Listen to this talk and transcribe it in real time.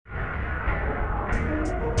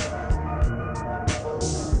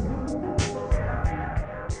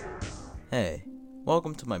Hey,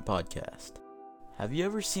 welcome to my podcast. Have you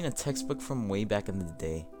ever seen a textbook from way back in the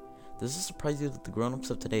day? Does it surprise you that the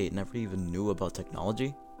grown-ups of today never even knew about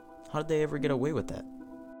technology? How did they ever get away with that?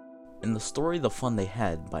 In the story The Fun They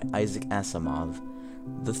Had by Isaac Asimov,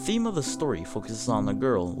 the theme of the story focuses on a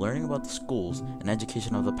girl learning about the schools and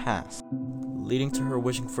education of the past, leading to her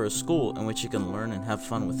wishing for a school in which she can learn and have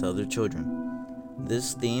fun with other children.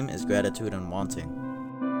 This theme is gratitude and wanting.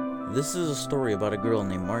 This is a story about a girl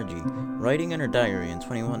named Margie writing in her diary in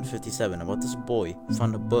 2157 about this boy who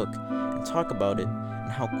found a book and talk about it and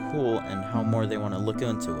how cool and how more they want to look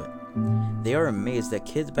into it. They are amazed that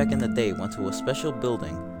kids back in the day went to a special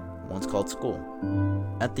building, once called school.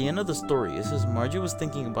 At the end of the story, it says Margie was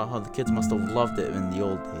thinking about how the kids must have loved it in the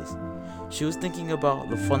old days. She was thinking about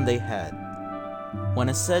the fun they had. When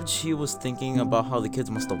it said she was thinking about how the kids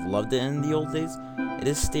must have loved it in the old days, it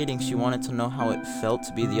is stating she wanted to know how it felt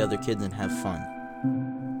to be the other kids and have fun.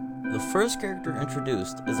 The first character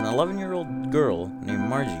introduced is an 11-year-old girl named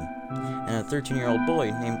Margie and a 13-year-old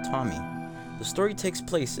boy named Tommy. The story takes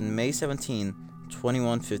place in May 17,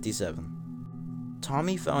 2157.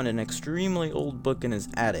 Tommy found an extremely old book in his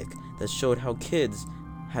attic that showed how kids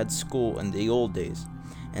had school in the old days,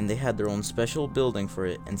 and they had their own special building for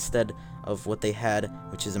it instead of what they had,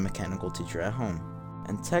 which is a mechanical teacher at home.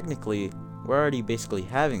 And technically, we're already basically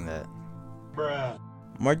having that. Bruh.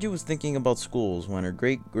 Margie was thinking about schools when her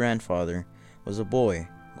great-grandfather was a boy,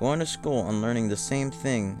 going to school and learning the same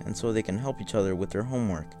thing, and so they can help each other with their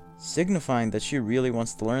homework, signifying that she really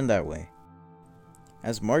wants to learn that way.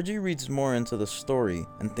 As Margie reads more into the story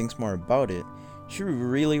and thinks more about it, she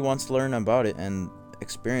really wants to learn about it and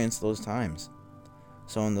experience those times.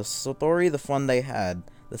 So in the story The Fun They Had,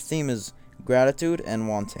 the theme is gratitude and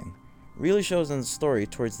wanting. Really shows in the story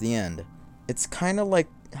towards the end. It's kind of like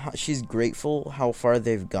how she's grateful how far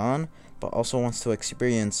they've gone, but also wants to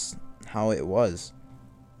experience how it was.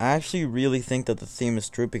 I actually really think that the theme is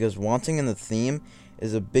true because wanting in the theme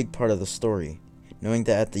is a big part of the story. Knowing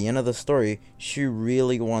that at the end of the story, she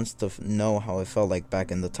really wants to know how it felt like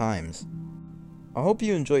back in the times. I hope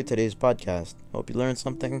you enjoyed today's podcast. Hope you learned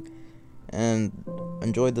something and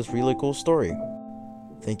enjoyed this really cool story.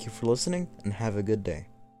 Thank you for listening and have a good day.